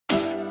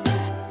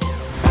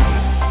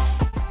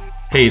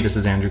Hey, this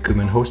is Andrew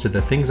Koopman, host of the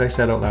Things I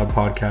Said Out Loud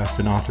podcast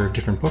and author of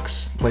different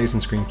books, plays,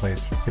 and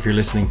screenplays. If you're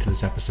listening to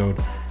this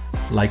episode,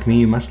 like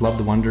me, you must love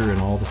the wonder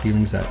and all the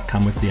feelings that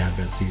come with the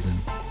Advent season.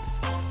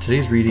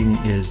 Today's reading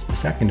is the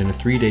second in a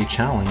 3-day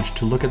challenge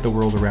to look at the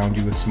world around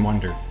you with some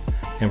wonder.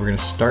 And we're going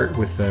to start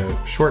with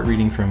a short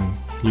reading from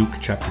Luke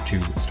chapter 2,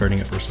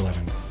 starting at verse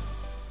 11.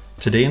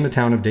 Today in the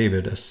town of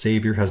David, a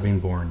Savior has been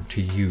born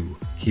to you.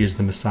 He is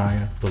the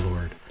Messiah, the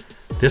Lord.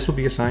 This will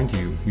be a sign to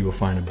you. You will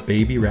find a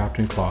baby wrapped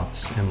in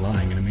cloths and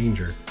lying in a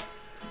manger.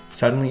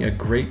 Suddenly a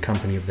great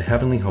company of the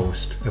heavenly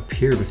host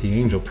appeared with the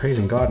angel,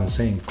 praising God and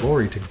saying,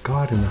 Glory to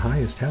God in the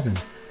highest heaven,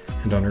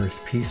 and on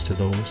earth peace to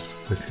those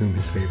with whom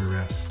his favor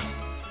rests.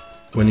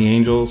 When the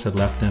angels had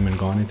left them and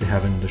gone into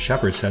heaven, the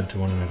shepherds said to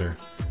one another,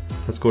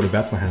 Let's go to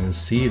Bethlehem and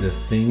see the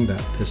thing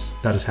that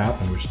has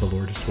happened, which the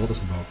Lord has told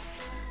us about.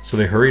 So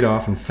they hurried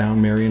off and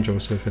found Mary and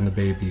Joseph and the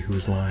baby who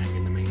was lying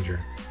in the manger.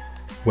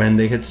 When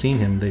they had seen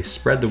him, they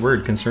spread the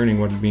word concerning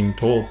what had been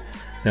told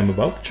them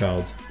about the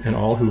child, and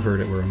all who heard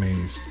it were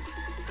amazed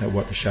at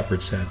what the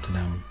shepherds said to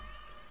them.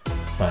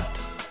 But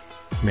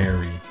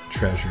Mary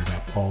treasured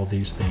up all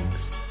these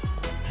things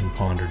and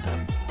pondered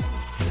them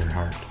in her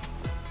heart.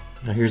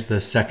 Now here's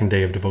the second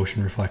day of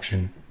devotion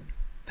reflection.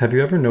 Have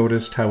you ever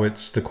noticed how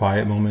it's the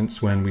quiet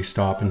moments when we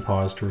stop and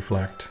pause to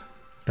reflect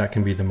that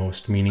can be the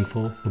most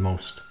meaningful, the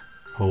most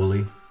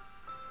holy?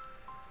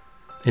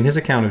 In his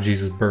account of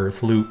Jesus'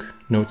 birth, Luke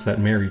notes that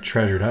Mary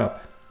treasured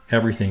up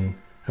everything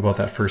about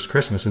that first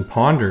Christmas and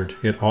pondered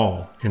it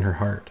all in her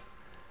heart.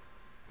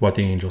 What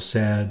the angel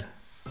said,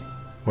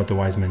 what the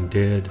wise men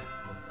did,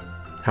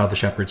 how the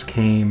shepherds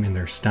came in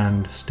their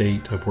stunned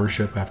state of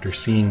worship after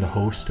seeing the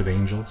host of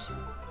angels.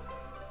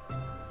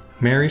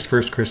 Mary's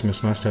first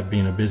Christmas must have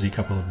been a busy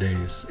couple of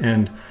days,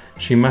 and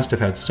she must have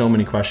had so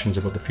many questions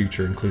about the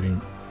future,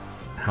 including,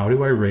 how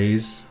do I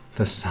raise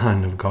the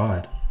Son of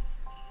God?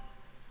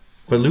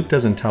 But Luke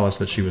doesn't tell us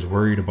that she was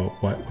worried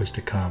about what was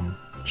to come.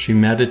 She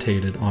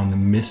meditated on the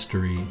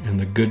mystery and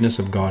the goodness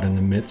of God in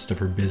the midst of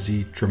her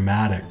busy,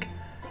 dramatic,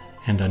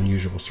 and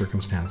unusual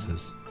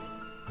circumstances.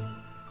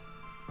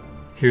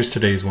 Here's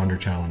today's wonder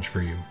challenge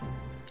for you.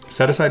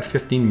 Set aside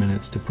 15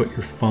 minutes to put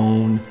your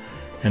phone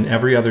and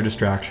every other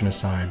distraction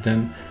aside.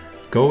 Then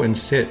go and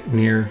sit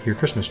near your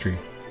Christmas tree.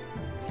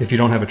 If you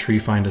don't have a tree,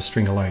 find a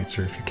string of lights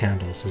or a few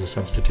candles as a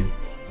substitute.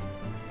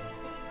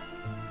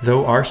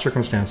 Though our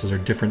circumstances are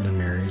different than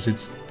Mary's,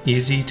 it's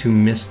easy to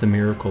miss the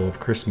miracle of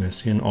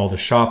Christmas in all the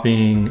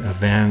shopping,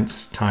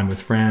 events, time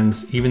with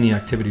friends, even the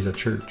activities at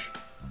church.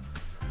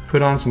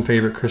 Put on some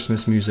favorite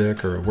Christmas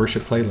music or a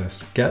worship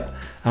playlist. Get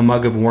a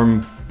mug of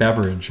warm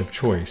beverage of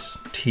choice,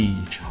 tea,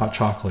 hot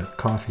chocolate,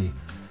 coffee.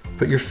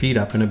 Put your feet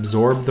up and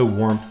absorb the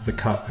warmth of the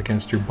cup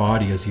against your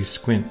body as you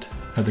squint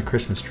at the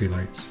Christmas tree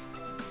lights.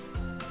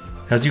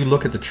 As you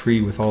look at the tree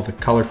with all the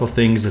colorful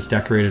things it's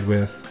decorated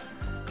with,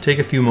 take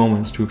a few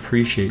moments to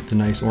appreciate the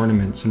nice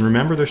ornaments and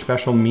remember their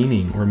special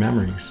meaning or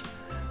memories.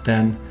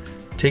 Then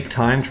take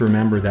time to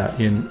remember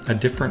that in a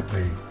different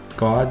way,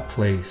 God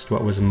placed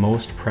what was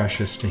most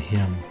precious to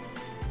him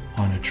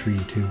on a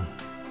tree too.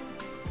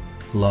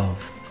 Love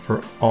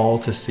for all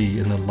to see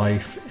in the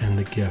life and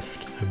the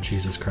gift of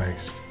Jesus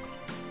Christ.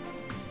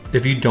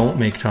 If you don't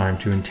make time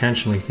to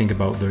intentionally think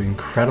about the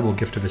incredible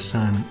gift of his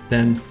Son,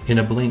 then in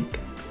a blink,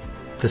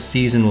 the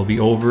season will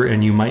be over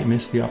and you might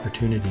miss the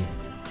opportunity.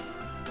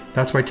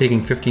 That's why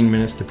taking 15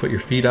 minutes to put your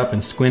feet up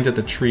and squint at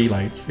the tree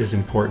lights is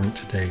important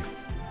today.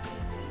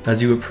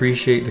 As you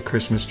appreciate the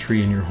Christmas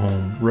tree in your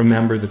home,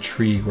 remember the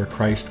tree where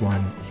Christ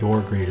won your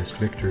greatest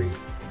victory.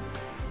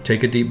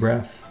 Take a deep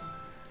breath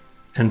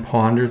and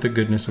ponder the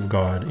goodness of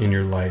God in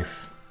your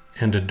life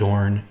and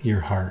adorn your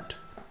heart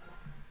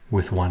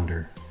with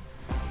wonder.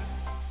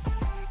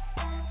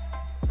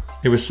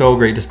 It was so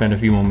great to spend a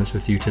few moments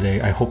with you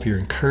today. I hope you're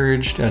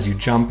encouraged as you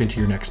jump into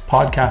your next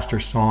podcast or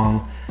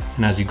song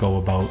and as you go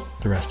about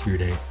the rest of your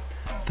day.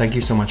 Thank you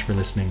so much for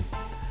listening.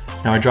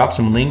 Now I dropped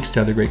some links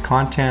to other great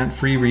content,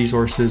 free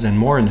resources, and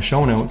more in the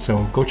show notes,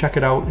 so go check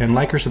it out and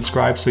like or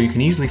subscribe so you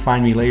can easily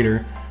find me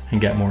later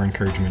and get more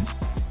encouragement.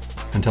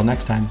 Until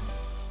next time.